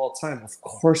superheroes of all time. Of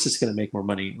course, it's going to make more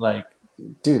money. Like,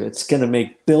 dude, it's going to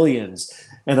make billions."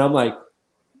 And I'm like,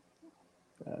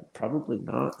 probably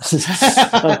not.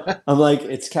 I'm like,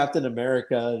 it's Captain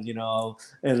America,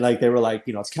 and like they were like,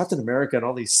 it's Captain America and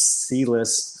all these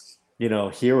C-list,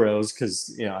 heroes,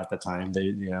 because at the time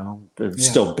they're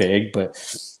still big, but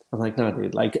I'm like, no,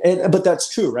 dude, like, but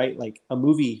that's true, right? Like a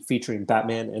movie featuring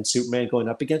Batman and Superman going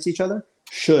up against each other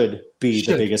should be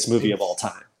the biggest movie of all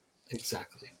time.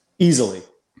 Exactly. Easily.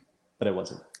 But it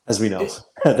wasn't, as we know.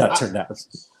 That turned out.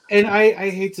 And I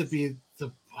hate to be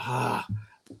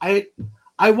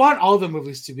I want all the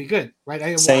movies to be good, right?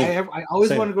 I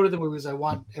always want to go to the movies. I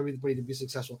want everybody to be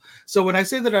successful. So when I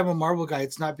say that I'm a Marvel guy,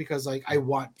 it's not because like I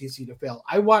want DC to fail.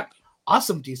 I want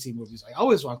awesome DC movies. I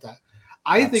always want that.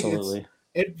 I think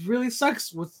it really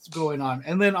sucks what's going on.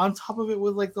 And then on top of it,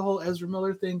 with like the whole Ezra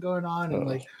Miller thing going on, and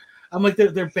like I'm like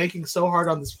they're banking so hard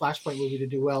on this Flashpoint movie to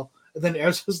do well, and then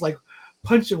Ezra's like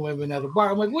punching women at a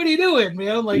bar. I'm like, what are you doing,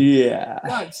 man? I'm like,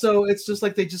 God. So it's just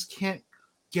like they just can't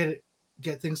get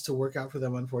things to work out for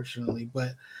them, unfortunately.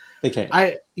 But they can't.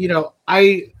 I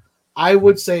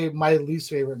would say my least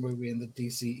favorite movie in the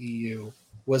DCEU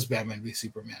was Batman v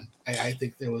Superman. I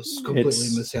think it was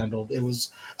completely mishandled. It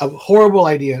was a horrible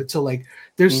idea to like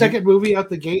their second movie out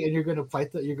the gate, and you're going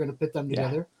to pit them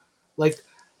together, like.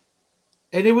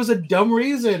 And it was a dumb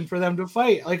reason for them to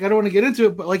fight. Like I don't want to get into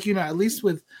it, but like at least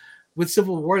with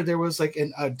Civil War, there was like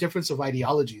a difference of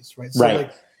ideologies, right? So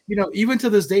like even to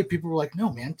this day, people were like,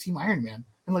 "No, man, Team Iron Man."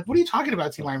 And like, what are you talking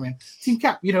about, Team Iron Man? Team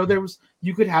Cap?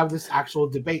 You could have this actual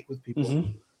debate with people.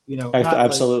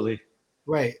 Absolutely. Like,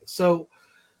 right. So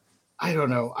I don't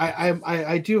know.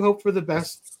 I do hope for the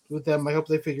best with them. I hope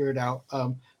they figure it out.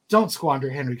 Don't squander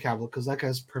Henry Cavill, because that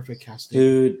guy's perfect casting.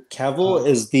 Dude, Cavill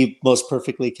is the most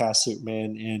perfectly cast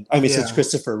Superman, and I mean since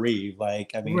Christopher Reeve.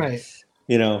 Like, I mean, like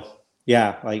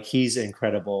he's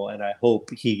incredible, and I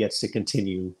hope he gets to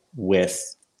continue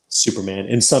with Superman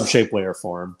in some shape, way, or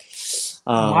form.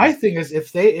 My thing is,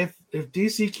 if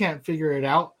DC can't figure it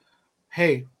out,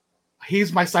 hey,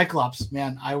 he's my Cyclops,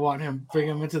 man. I want him. Bring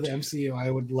him into the MCU. I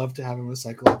would love to have him as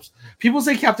Cyclops. People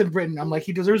say Captain Britain. I'm like,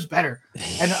 he deserves better,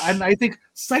 and I think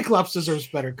Cyclops deserves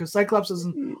better, because Cyclops is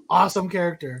an awesome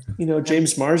character.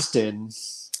 James Marsden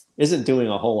isn't doing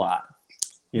a whole lot.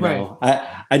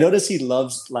 I notice he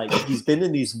loves, like, he's been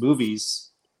in these movies.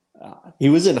 He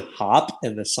was in Hop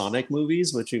and the Sonic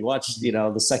movies, which we watched,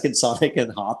 the second Sonic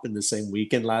and Hop in the same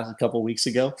weekend a couple weeks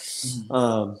ago.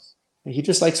 He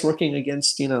just likes working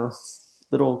against,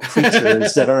 little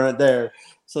creatures that aren't there.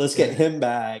 So let's get him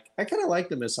back. I kind of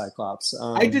liked him as Cyclops.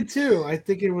 I did too. I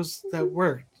think that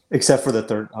worked. Except for the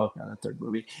third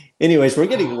movie. Anyways, we're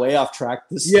getting way off track.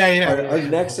 Our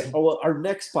next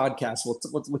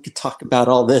podcast, we could talk about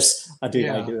all this. I do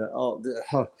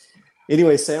that.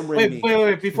 Anyway, Sam Raimi.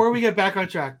 Wait. Before we get back on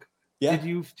track, are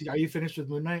you finished with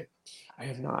Moon Knight? I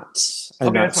have not.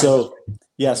 So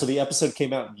the episode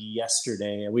came out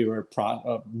yesterday, and we were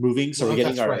moving, so we're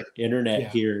getting our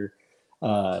internet here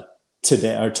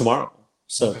today or tomorrow.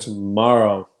 So Okay.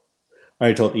 tomorrow, I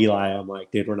already told Eli, I'm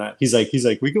like, dude, we're not. He's like,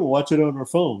 we can watch it on our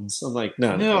phones. I'm like,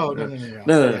 No.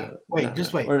 Yeah. Wait,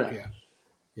 just wait. Yeah.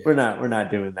 We're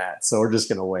not doing that. So we're just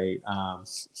gonna wait.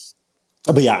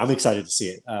 But yeah, I'm excited to see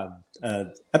it.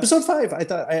 Episode 5, I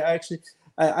thought I actually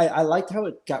I liked how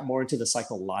it got more into the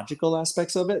psychological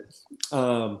aspects of it.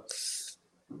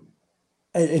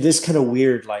 It is kind of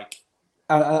weird. Like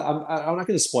I'm not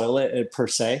going to spoil it per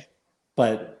se,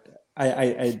 but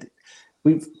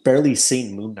we've barely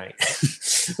seen Moon Knight.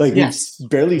 Like yes. we've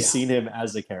barely seen him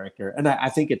as a character, and I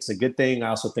think it's a good thing. I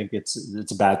also think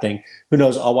it's a bad thing. Who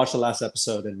knows? I'll watch the last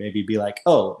episode and maybe be like,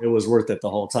 oh, it was worth it the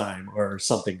whole time, or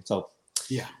something. So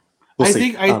yeah. We'll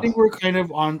I think we're kind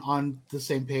of on the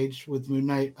same page with Moon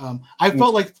Knight. I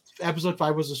felt like episode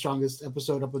 5 was the strongest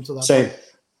episode up until that point.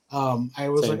 I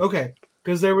was like, okay,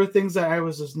 because there were things that I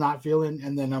was just not feeling,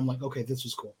 and then I'm like, okay, this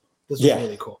was cool. This was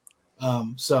really cool.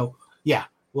 So yeah,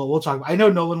 well, we'll talk. I know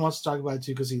Nolan wants to talk about it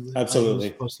too because he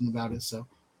was posting about it. So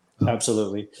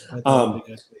absolutely. One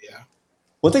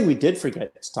thing we did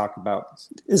forget to talk about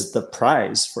is the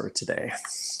prize for today.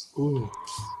 Ooh.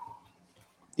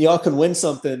 Y'all can win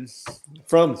something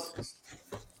from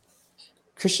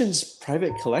Christian's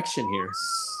private collection here.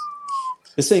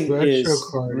 This thing is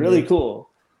really cool.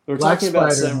 We're talking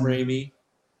about Sam Raimi.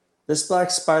 This Black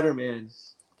Spider-Man,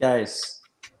 guys,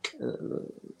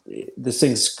 this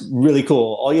thing's really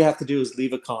cool. All you have to do is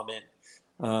leave a comment.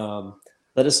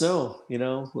 Let us know,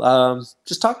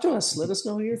 just talk to us. Let us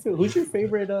know who's your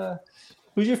favorite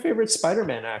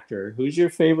Spider-Man actor? Who's your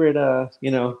favorite,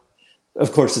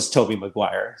 of course, it's Tobey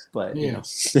Maguire, but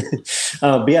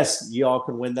but yes, you all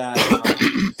can win that.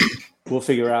 We'll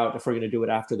figure out if we're going to do it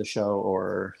after the show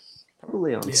or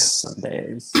probably on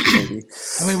Sunday. Maybe.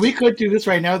 I mean, we could do this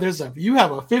right now. You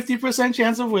have a 50%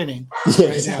 chance of winning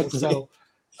exactly. now.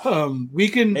 So we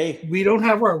can. We don't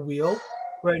have our wheel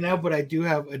right now, but I do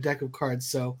have a deck of cards,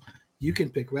 so you can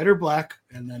pick red or black,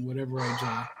 and then whatever I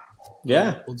draw.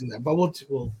 We'll do that. But we'll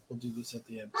do this at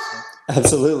the end. So.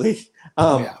 Absolutely.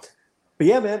 But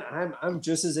yeah, man, I'm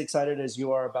just as excited as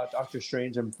you are about Doctor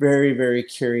Strange. I'm very, very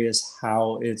curious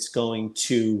how it's going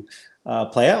to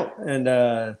play out. And,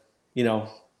 the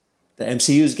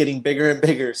MCU is getting bigger and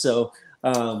bigger. So,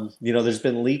 there's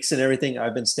been leaks and everything.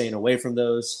 I've been staying away from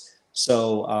those.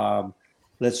 So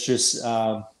let's just,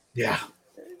 I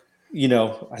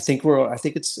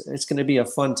think it's going to be a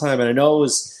fun time. And I know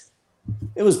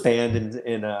it was banned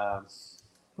in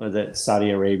was it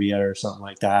Saudi Arabia or something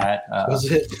like that? Was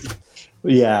it?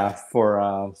 Yeah,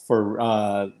 for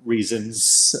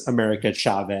reasons, America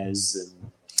Chavez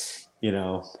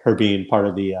and her being part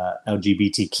of the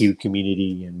LGBTQ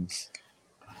community, and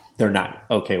they're not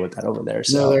okay with that over there.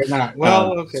 So no, they're not.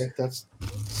 Well, okay,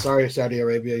 sorry, Saudi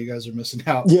Arabia, you guys are missing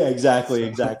out. Yeah, exactly.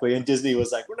 And Disney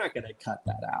was like, we're not going to cut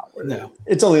that out. No,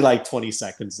 it's only like 20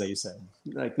 seconds. They said,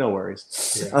 like, no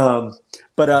worries. Yeah.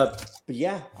 But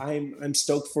yeah, I'm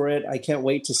stoked for it. I can't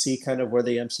wait to see kind of where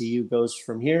the MCU goes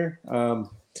from here.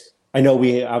 I know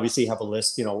we obviously have a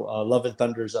list. Love and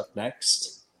Thunder's up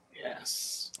next.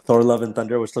 Yes, Thor: Love and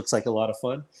Thunder, which looks like a lot of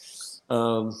fun.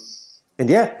 And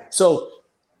yeah, so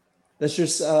let's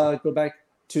just go back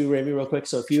to Raimi real quick.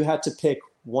 So if you had to pick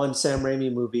one Sam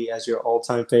Raimi movie as your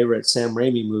all-time favorite Sam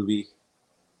Raimi movie,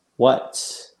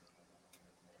 what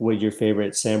would your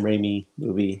favorite Sam Raimi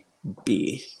movie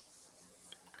be?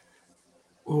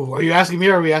 Ooh, are you asking me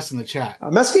or are we asking the chat?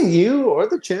 I'm asking you or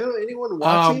the channel, anyone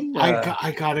watching.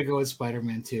 I gotta go with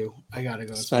Spider-Man 2. I gotta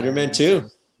go with Spider-Man 2.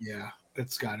 Yeah,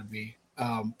 it's gotta be.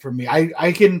 For me,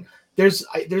 I can. There's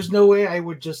no way I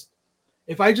would just.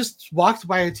 If I just walked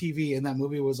by a TV and that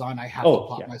movie was on, I have to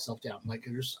plop myself down. Like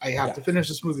I have to finish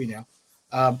this movie now.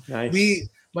 Nice.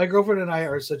 My girlfriend and I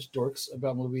are such dorks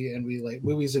about movie, and we like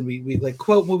movies, and we like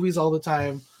quote movies all the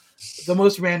time, the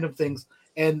most random things.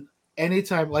 And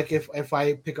anytime, like if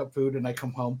I pick up food and I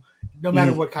come home, no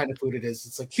matter what kind of food it is,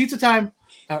 it's like pizza time.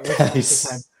 Pizza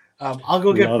time. I'll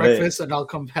go get breakfast and I'll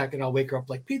come back and I'll wake her up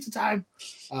like pizza time.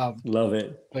 Love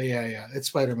it. But yeah, it's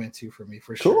Spider-Man 2 for me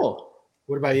for sure. Cool.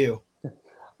 What about you?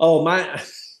 Oh,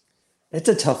 it's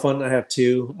a tough one. I have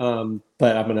two,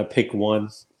 but I'm gonna pick one.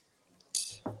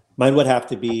 Mine would have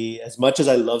to be, as much as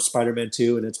I love Spider-Man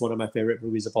 2, and it's one of my favorite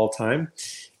movies of all time,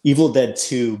 Evil Dead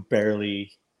 2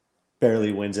 barely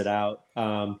wins it out.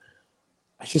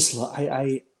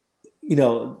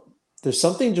 There's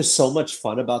something just so much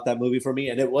fun about that movie for me,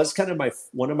 and it was kind of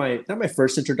not my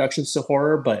first introductions to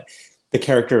horror, but the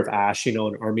character of Ash, in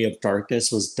Army of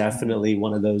Darkness was definitely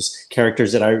one of those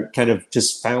characters that I kind of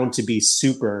just found to be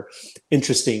super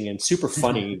interesting and super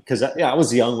funny because I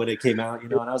was young when it came out,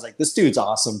 and I was like, this dude's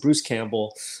awesome, Bruce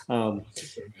Campbell.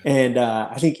 And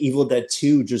I think Evil Dead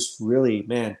 2 just really,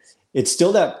 man, it's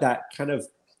still that kind of,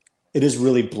 it is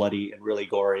really bloody and really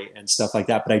gory and stuff like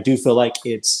that. But I do feel like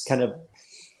it's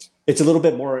a little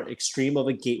bit more extreme of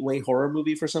a gateway horror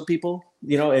movie for some people.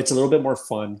 It's a little bit more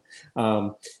fun.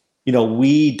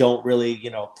 We don't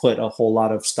really, put a whole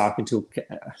lot of stock into,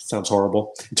 sounds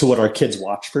horrible, to what our kids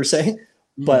watch per se,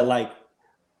 but like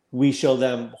we show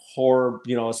them horror,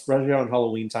 especially around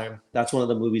Halloween time. That's one of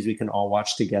the movies we can all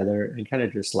watch together and kind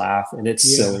of just laugh. And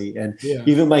it's silly. And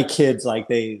even my kids, like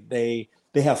they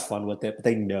have fun with it, but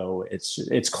they know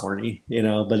it's corny,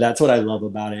 but that's what I love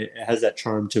about it. It has that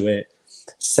charm to it.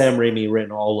 Sam Raimi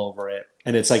written all over it.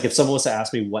 And it's like, if someone was to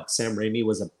ask me what Sam Raimi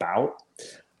was about,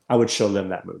 I would show them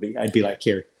that movie. I'd be like,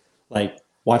 here, like,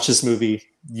 watch this movie.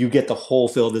 You get the whole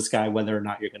feel of this guy, whether or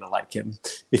not you're going to like him.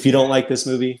 If you don't like this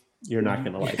movie, you're not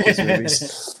going to like his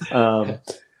movies.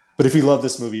 But if you love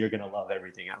this movie, you're going to love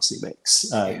everything else he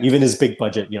makes. Even his big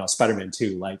budget, Spider-Man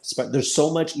 2. Like, there's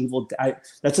so much evil.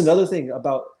 That's another thing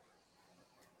about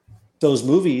those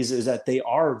movies is that they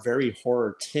are very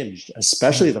horror tinged,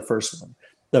 especially the first one.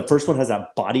 The first one has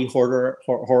that body horror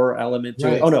element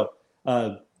to it. Oh,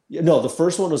 no. No, the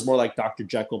first one was more like Dr.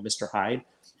 Jekyll, Mr. Hyde.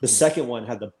 The second one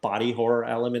had the body horror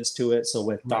elements to it. So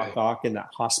with Doc Ock in that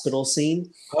hospital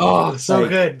scene. Oh, so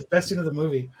good. The best scene of the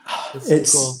movie.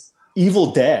 It's cool.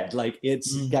 Evil Dead. Like,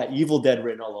 it's got Evil Dead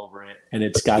written all over it. And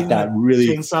it's got that really...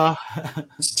 chainsaw.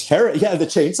 the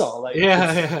chainsaw. Like,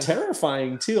 it's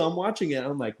terrifying, too. I'm watching it.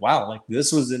 I'm like, wow, like,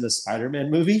 this was in a Spider-Man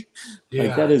movie? Yeah.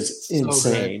 Like, that is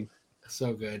insane.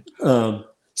 So good.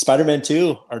 Spider-Man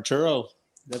 2, Arturo.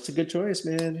 That's a good choice,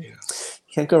 man. Yeah.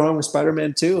 Can't go wrong with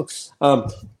Spider-Man 2.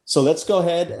 So let's go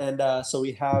ahead and so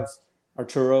we have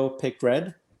Arturo picked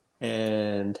red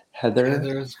and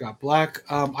Heather's got black.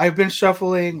 I've been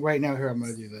shuffling right now. Here, I'm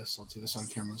going to do this. I'll do this on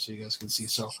camera so you guys can see.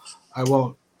 So I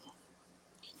won't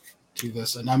do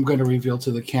this, and I'm going to reveal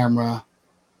to the camera.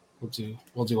 We'll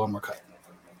do one more cut.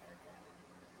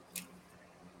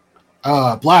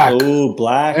 Black. Oh,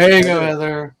 black. There you go,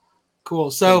 Heather.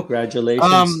 Cool. So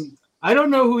congratulations. I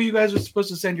don't know who you guys are supposed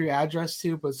to send your address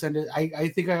to, but send it. I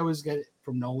think I always get it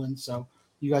from Nolan, so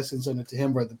you guys can send it to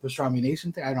him or the Pastrami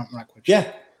Nation thing. I'm not quite sure.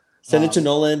 Yeah, send it to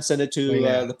Nolan. Send it to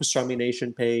the Pastrami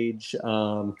Nation page,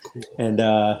 cool. And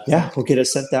we'll get it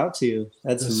sent out to you.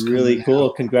 That's really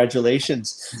cool.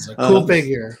 Congratulations! It's a cool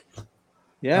figure.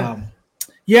 Yeah.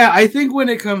 I think when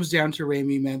it comes down to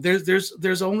Raimi, man,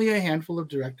 there's only a handful of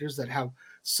directors that have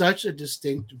such a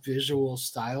distinct visual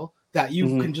style that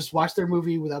you can just watch their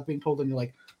movie without being told, and you're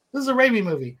like, this is a Raimi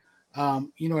movie.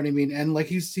 You know what I mean? And like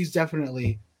he's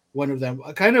definitely one of them.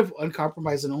 Kind of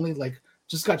uncompromised and only like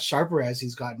just got sharper as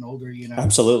he's gotten older,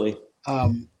 Absolutely.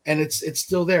 And it's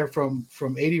still there from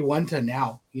 81 to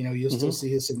now. You'll still see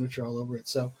his signature all over it.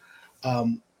 So I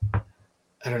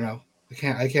don't know.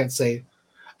 I can't say.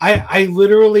 I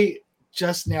literally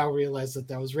just now realized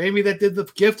that was Raimi that did The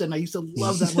Gift, and I used to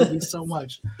love that movie so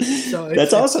much. So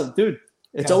that's awesome, dude.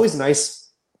 It's always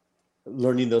nice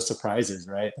learning those surprises,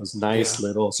 right? Those nice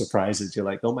little surprises. You're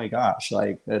like, oh my gosh,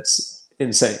 like that's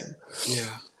insane.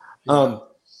 Yeah.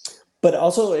 But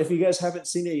also, if you guys haven't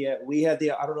seen it yet, we had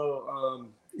I don't know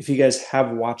if you guys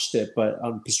have watched it, but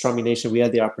on Pastrami Nation, we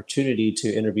had the opportunity to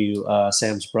interview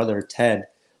Sam's brother, Ted,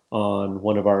 on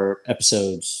one of our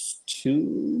episodes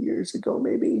 2 years ago,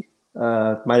 maybe.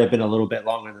 Might have been a little bit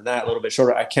longer than that, a little bit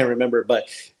shorter. I can't remember, but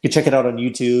you can check it out on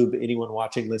YouTube. Anyone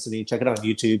watching, listening, check it out on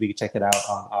YouTube. You can check it out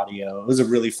on audio. It was a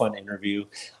really fun interview.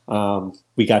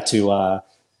 We got to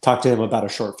talk to him about a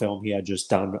short film he had just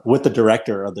done with the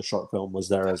director of the short film was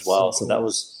there as well. So that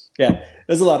was, it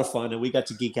was a lot of fun. And we got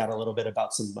to geek out a little bit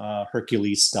about some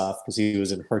Hercules stuff because he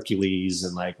was in Hercules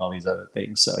and like all these other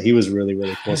things. So he was really,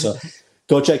 really cool. So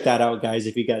go check that out, guys,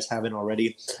 if you guys haven't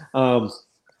already.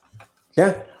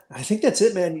 I think that's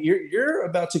it, man. You're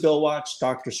about to go watch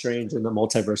Doctor Strange in the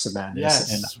Multiverse of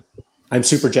Madness, and I'm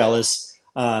super jealous.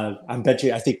 I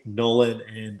think Nolan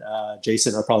and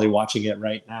Jason are probably watching it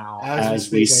right now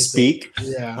as we speak.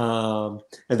 Yeah.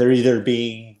 And they're either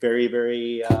being very,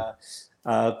 very,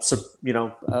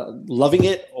 loving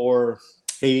it or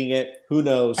hating it. Who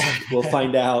knows? We'll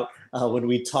find out when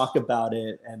we talk about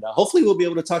it, and hopefully we'll be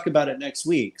able to talk about it next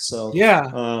week. So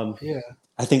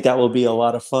I think that will be a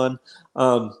lot of fun.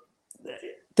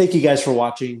 Thank you guys for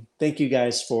watching. Thank you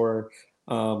guys for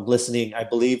listening. I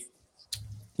believe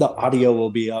the audio will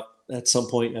be up at some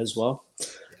point as well.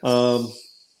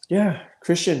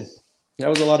 Christian, that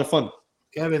was a lot of fun.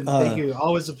 Kevin, thank you.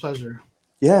 Always a pleasure.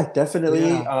 Yeah, definitely.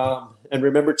 Yeah. And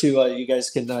remember to you guys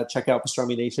can check out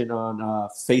Pastrami Nation on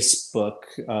Facebook,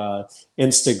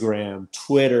 Instagram,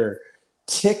 Twitter,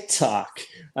 TikTok,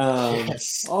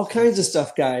 all kinds of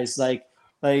stuff, guys. Like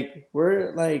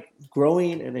we're like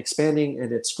growing and expanding,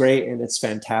 and it's great and it's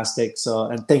fantastic. So,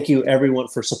 and thank you everyone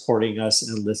for supporting us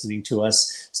and listening to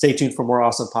us. Stay tuned for more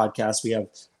awesome podcasts. We have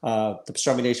the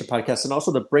Pastrami Nation podcast and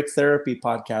also the Brick Therapy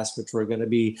podcast, which we're going to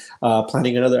be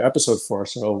planning another episode for.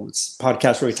 So it's a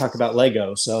podcast where we talk about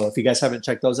Lego. So if you guys haven't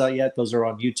checked those out yet, those are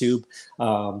on YouTube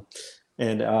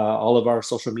and all of our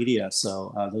social media.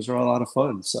 So those are a lot of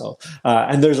fun. So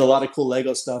and there's a lot of cool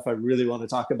Lego stuff I really want to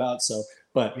talk about. So,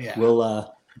 but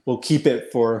we'll keep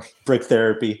it for Brick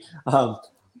Therapy. All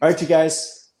right, you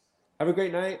guys, have a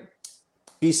great night.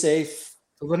 Be safe.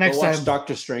 Till the next time.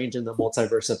 Doctor Strange in the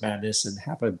Multiverse of Madness and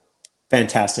have a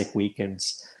fantastic weekend.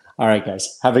 All right,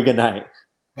 guys. Have a good night.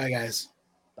 Bye, guys.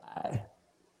 Bye.